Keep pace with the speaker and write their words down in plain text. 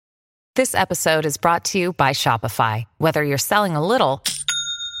This episode is brought to you by Shopify. Whether you're selling a little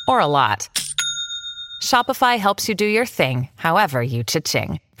or a lot, Shopify helps you do your thing, however you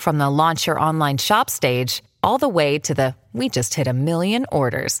cha-ching. From the launch your online shop stage, all the way to the we just hit 1 million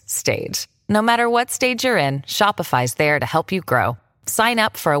orders stage. No matter what stage you're in, Shopify's there to help you grow. Sign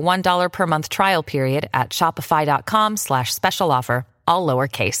up for a $1 per month trial period at shopify.com/special offer, all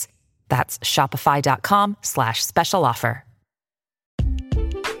lowercase. That's shopify.com/special offer.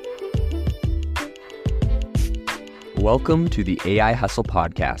 Welcome to the AI Hustle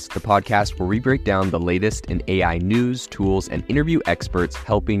Podcast, the podcast where we break down the latest in AI news, tools, and interview experts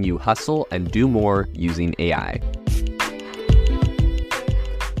helping you hustle and do more using AI.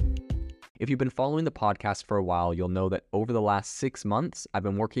 If you've been following the podcast for a while, you'll know that over the last 6 months, I've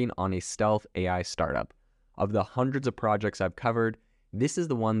been working on a stealth AI startup. Of the hundreds of projects I've covered, this is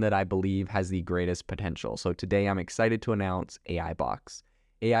the one that I believe has the greatest potential. So today I'm excited to announce AIBox.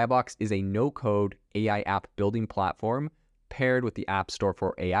 AIBox is a no-code AI app building platform paired with the App Store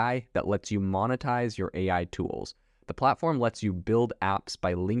for AI that lets you monetize your AI tools. The platform lets you build apps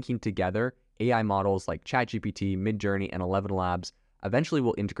by linking together AI models like ChatGPT, Midjourney, and ElevenLabs. Eventually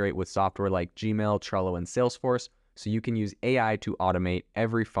will integrate with software like Gmail, Trello, and Salesforce, so you can use AI to automate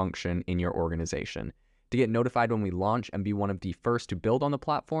every function in your organization. To get notified when we launch and be one of the first to build on the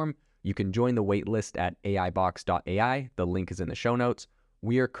platform, you can join the waitlist at aibox.ai. The link is in the show notes.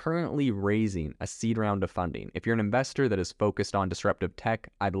 We are currently raising a seed round of funding. If you're an investor that is focused on disruptive tech,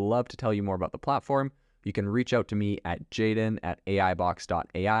 I'd love to tell you more about the platform. You can reach out to me at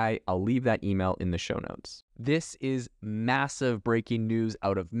jaden@aibox.ai. I'll leave that email in the show notes. This is massive breaking news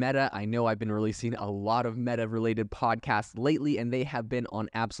out of Meta. I know I've been releasing a lot of Meta-related podcasts lately, and they have been on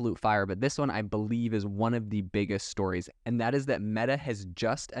absolute fire, but this one I believe is one of the biggest stories, and that is that Meta has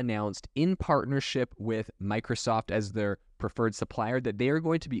just announced in partnership with Microsoft as their preferred supplier that they are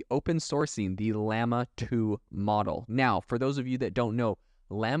going to be open sourcing the LLaMA 2 model. Now, for those of you that don't know,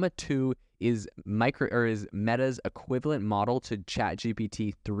 LLaMA 2 is Meta's equivalent model to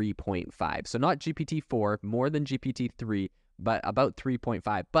ChatGPT 3.5. So not GPT-4, more than GPT-3, but about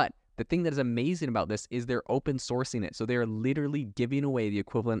 3.5. But the thing that is amazing about this is they're open sourcing it. So they're literally giving away the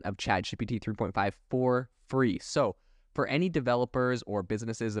equivalent of ChatGPT 3.5 for free. So for any developers or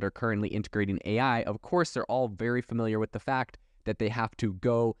businesses that are currently integrating AI, of course, they're all very familiar with the fact that they have to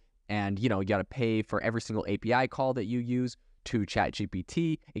go and, you got to pay for every single API call that you use to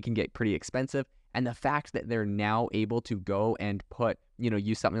ChatGPT. It can get pretty expensive. And the fact that they're now able to go and put,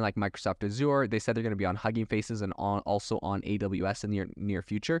 use something like Microsoft Azure, they said they're going to be on Hugging Faces and also on AWS in the near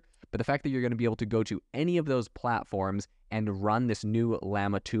future. But the fact that you're going to be able to go to any of those platforms and run this new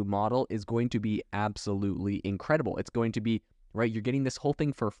LLaMA 2 model is going to be absolutely incredible. It's going to be, right, you're getting this whole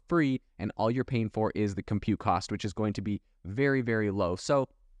thing for free, and all you're paying for is the compute cost, which is going to be very, very low. So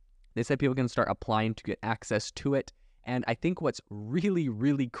they said people can start applying to get access to it. And I think what's really,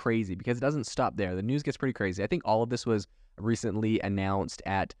 really crazy, because it doesn't stop there, the news gets pretty crazy. I think all of this was recently announced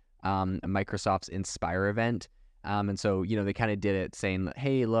at Microsoft's Inspire event. And so, they kind of did it saying,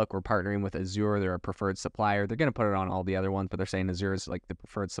 hey, look, we're partnering with Azure. They're a preferred supplier. They're going to put it on all the other ones, but they're saying Azure is like the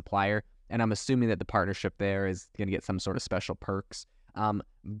preferred supplier. And I'm assuming that the partnership there is going to get some sort of special perks. And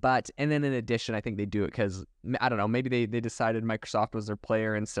then in addition, I think they do it because, I don't know, maybe they decided Microsoft was their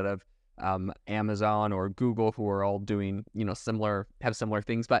player instead of Amazon or Google, who are all doing, similar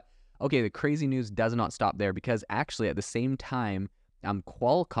things. But okay, the crazy news does not stop there, because actually at the same time,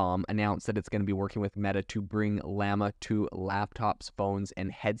 Qualcomm announced that it's going to be working with Meta to bring LLaMA to laptops, phones,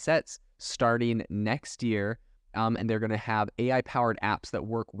 and headsets starting next year. And they're going to have AI-powered apps that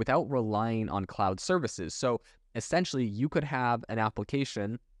work without relying on cloud services. So essentially, you could have an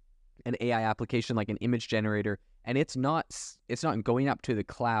AI application like an image generator, and it's not going up to the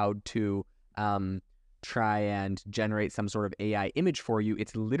cloud to try and generate some sort of AI image for you.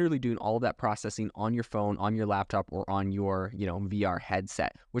 It's literally doing all of that processing on your phone, on your laptop, or on your VR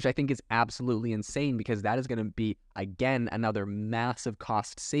headset, which I think is absolutely insane, because that is going to be, again, another massive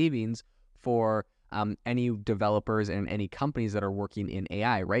cost savings for any developers and any companies that are working in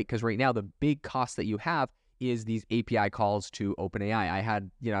AI, right? Because right now the big cost that you have is these API calls to OpenAI.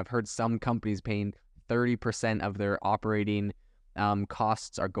 I've heard some companies paying 30% of their operating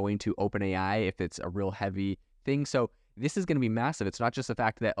costs are going to OpenAI if it's a real heavy thing. So this is going to be massive. It's not just the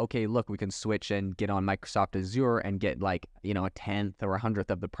fact that, okay, look, we can switch and get on Microsoft Azure and get a 10th or 100th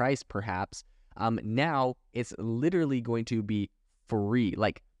of the price perhaps. Now it's literally going to be free.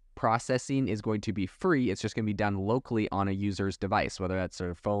 Like, processing is going to be free. It's just going to be done locally on a user's device, whether that's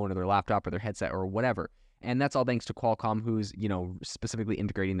their phone or their laptop or their headset or whatever. And that's all thanks to Qualcomm, who's, specifically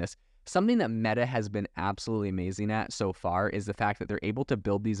integrating this. something that Meta has been absolutely amazing at so far is the fact that they're able to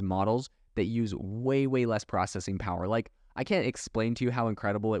build these models that use way, way less processing power. Like, I can't explain to you how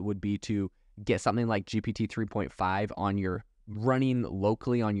incredible it would be to get something like GPT 3.5 on your running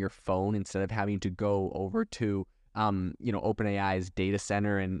locally on your phone instead of having to go over to OpenAI's data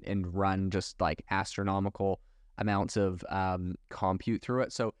center and run just like astronomical amounts of compute through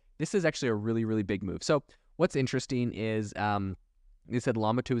it. So this is actually a really, really big move. So what's interesting is they said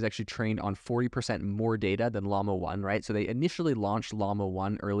Llama 2 is actually trained on 40% more data than Llama 1, right? So they initially launched Llama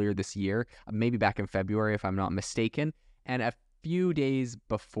 1 earlier this year, maybe back in February, if I'm not mistaken. And a few days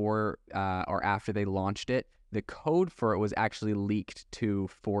before or after they launched it, the code for it was actually leaked to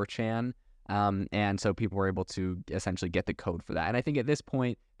 4chan. And so people were able to essentially get the code for that. And I think at this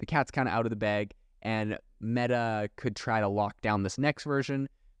point, the cat's kind of out of the bag, and Meta could try to lock down this next version.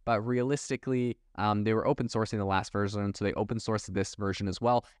 But realistically, they were open sourcing the last version, so they open sourced this version as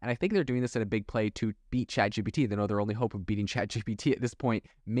well. And I think they're doing this in a big play to beat ChatGPT. They know their only hope of beating ChatGPT at this point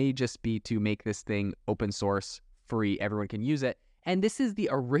may just be to make this thing open source, free, everyone can use it. And this is the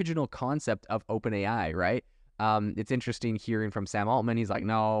original concept of OpenAI, right? It's interesting hearing from Sam Altman. He's like,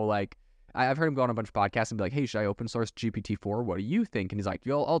 no, like, I've heard him go on a bunch of podcasts and be like, hey, should I open source GPT-4? What do you think? And he's like,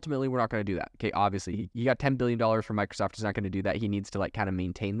 yo, ultimately, we're not going to do that. Okay, obviously, he got $10 billion from Microsoft. He's not going to do that. He needs to like kind of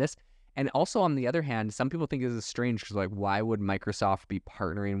maintain this. And also, on the other hand, some people think this is strange because like, why would Microsoft be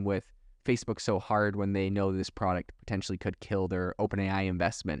partnering with Facebook so hard when they know this product potentially could kill their OpenAI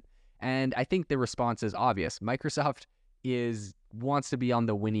investment? And I think the response is obvious. Microsoft wants to be on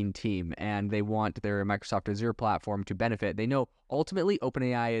the winning team, and they want their Microsoft Azure platform to benefit. They know ultimately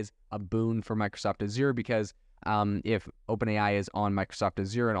OpenAI is a boon for Microsoft Azure because if OpenAI is on Microsoft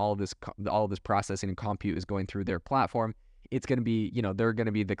Azure and all of this processing and compute is going through their platform, it's going to be, they're going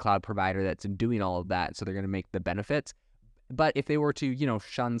to be the cloud provider that's doing all of that, so they're going to make the benefits. But if they were to,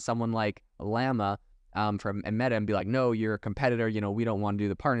 shun someone like LLaMA from Meta and be like, no, you're a competitor, we don't want to do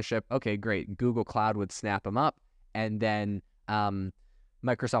the partnership. Okay, great. Google Cloud would snap them up, and then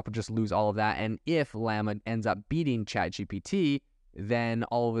Microsoft would just lose all of that. And if LLaMA ends up beating ChatGPT, then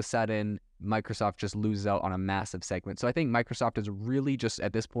all of a sudden Microsoft just loses out on a massive segment. So I think Microsoft is really just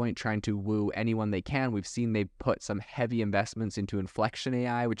at this point trying to woo anyone they can. We've seen they put some heavy investments into Inflection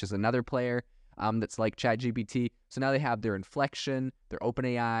AI, which is another player that's like ChatGPT. So now they have their Inflection, their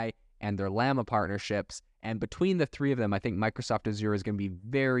OpenAI, and their LLaMA partnerships. And between the three of them, I think Microsoft Azure is going to be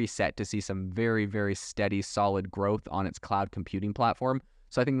very set to see some very, very steady, solid growth on its cloud computing platform.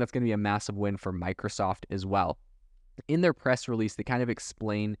 So I think that's going to be a massive win for Microsoft as well. In their press release, they kind of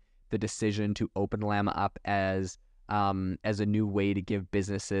explain the decision to open LLaMA up as a new way to give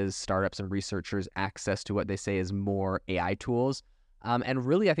businesses, startups, and researchers access to what they say is more AI tools. And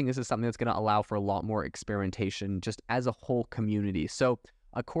really, I think this is something that's going to allow for a lot more experimentation just as a whole community. So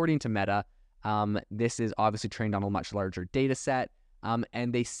according to Meta, this is obviously trained on a much larger data set,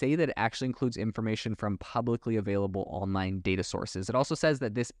 and they say that it actually includes information from publicly available online data sources. It also says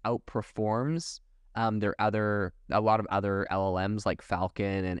that this outperforms a lot of other LLMs like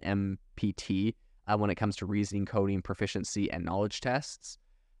Falcon and MPT when it comes to reasoning, coding, proficiency, and knowledge tests.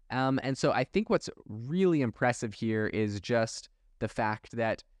 And so I think what's really impressive here is just the fact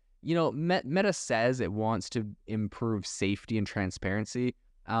that, Meta says it wants to improve safety and transparency.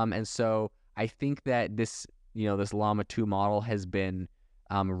 And so I think that this Llama 2 model has been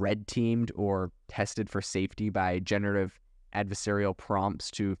red teamed or tested for safety by generative adversarial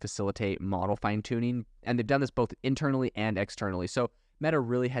prompts to facilitate model fine tuning. And they've done this both internally and externally. So Meta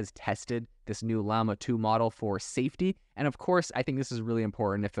really has tested this new Llama 2 model for safety. And of course, I think this is really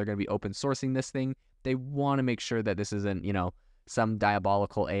important if they're going to be open sourcing this thing. They want to make sure that this isn't, some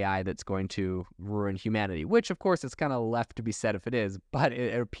diabolical AI that's going to ruin humanity, which of course it's kind of left to be said if it is, but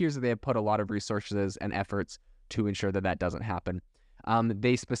it appears that they have put a lot of resources and efforts to ensure that that doesn't happen.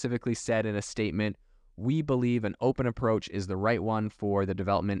 They specifically said in a statement, we believe an open approach is the right one for the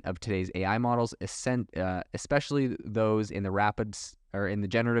development of today's AI models, especially those in the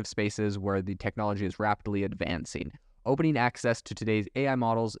generative spaces where the technology is rapidly advancing. Opening access to today's AI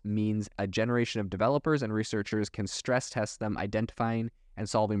models means a generation of developers and researchers can stress test them, identifying and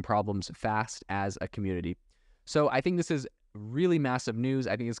solving problems fast as a community. So I think this is really massive news.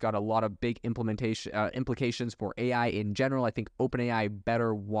 I think it's got a lot of big implications for AI in general. I think OpenAI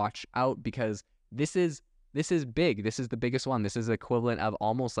better watch out because this is big. This is the biggest one. This is the equivalent of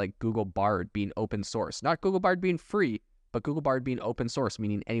almost like Google Bard being open source. Not Google Bard being free, but Google Bard being open source,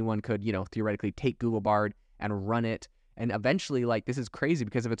 meaning anyone could, theoretically take Google Bard and run it. And eventually, this is crazy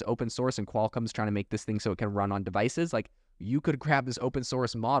because if it's open source and Qualcomm's trying to make this thing so it can run on devices, you could grab this open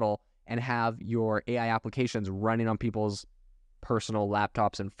source model and have your AI applications running on people's personal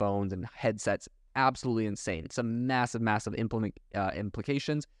laptops and phones and headsets. Absolutely insane. Some massive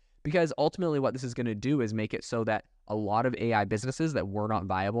implications, because ultimately what this is going to do is make it so that a lot of AI businesses that were not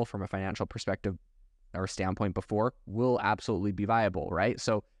viable from a financial perspective or standpoint before will absolutely be viable, right?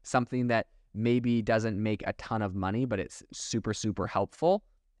 So something that maybe doesn't make a ton of money, but it's super, super helpful,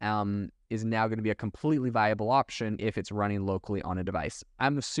 is now going to be a completely viable option if it's running locally on a device.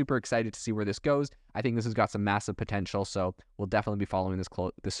 I'm super excited to see where this goes. I think this has got some massive potential, so we'll definitely be following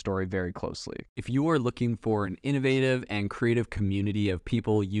this story very closely. If you are looking for an innovative and creative community of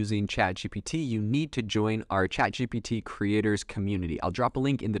people using ChatGPT, you need to join our ChatGPT creators community. I'll drop a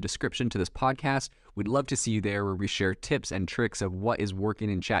link in the description to this podcast. We'd love to see you there, where we share tips and tricks of what is working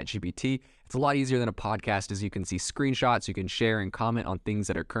in ChatGPT. It's a lot easier than a podcast, as you can see screenshots, you can share and comment on things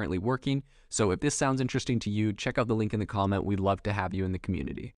that are currently working. So if this sounds interesting to you, check out the link in the comment. We'd love to have you in the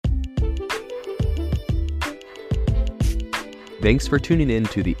community. Thanks for tuning in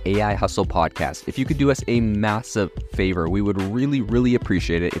to the AI Hustle podcast. If you could do us a massive favor, we would really, really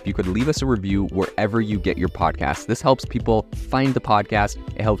appreciate it if you could leave us a review wherever you get your podcasts. This helps people find the podcast.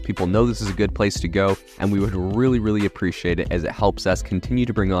 It helps people know this is a good place to go. And we would really, really appreciate it, as it helps us continue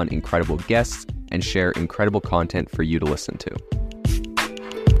to bring on incredible guests and share incredible content for you to listen to.